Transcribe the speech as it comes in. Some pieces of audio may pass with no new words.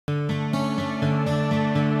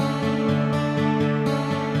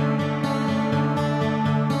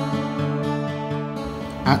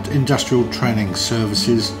At Industrial Training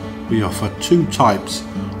Services, we offer two types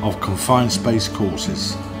of confined space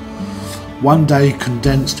courses. 1 day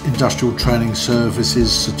condensed Industrial Training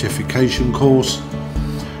Services certification course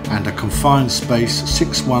and a confined space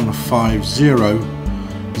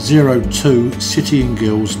 6150-02 City and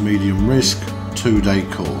Guilds medium risk 2-day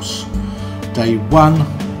course. Day 1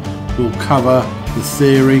 will cover the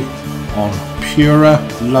theory on Pura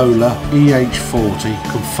Lola EH40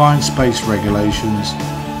 confined space regulations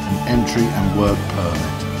and entry and work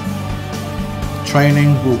permit.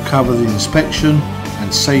 Training will cover the inspection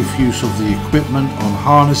and safe use of the equipment on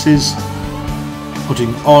harnesses,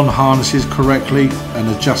 putting on harnesses correctly and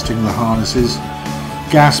adjusting the harnesses,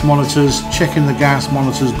 gas monitors, checking the gas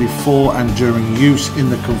monitors before and during use in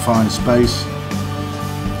the confined space,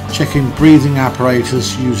 checking breathing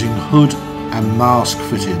apparatus using hood and mask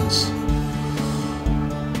fittings.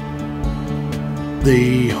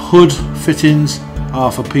 The hood fittings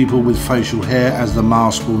are for people with facial hair, as the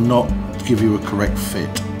mask will not give you a correct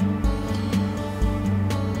fit.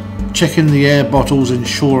 Checking the air bottles,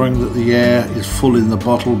 ensuring that the air is full in the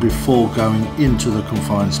bottle before going into the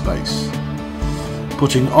confined space.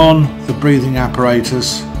 Putting on the breathing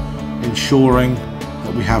apparatus, ensuring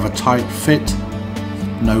that we have a tight fit,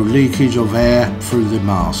 no leakage of air through the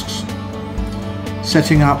masks.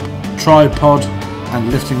 Setting up tripod and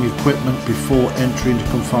lifting equipment before entering the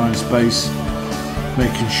confined space,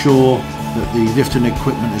 making sure that the lifting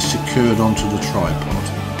equipment is secured onto the tripod.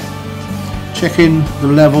 Checking the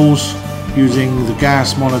levels using the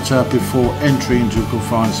gas monitor before entry into a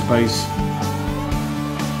confined space.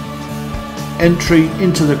 Entry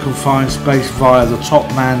into the confined space via the top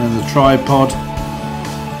man and the tripod.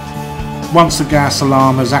 Once the gas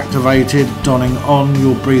alarm is activated, donning on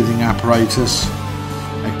your breathing apparatus,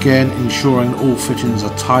 again ensuring all fittings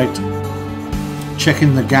are tight.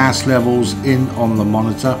 Checking the gas levels in on the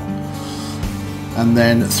monitor, and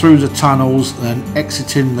then through the tunnels, then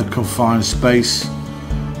exiting the confined space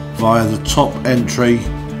via the top entry,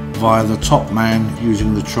 via the top man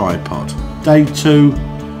using the tripod. Day 2,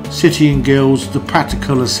 City and Guilds, the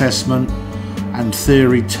practical assessment and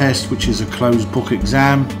theory test, which is a closed book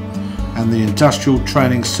exam, and the industrial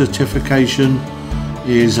training certification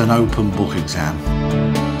is an open book exam.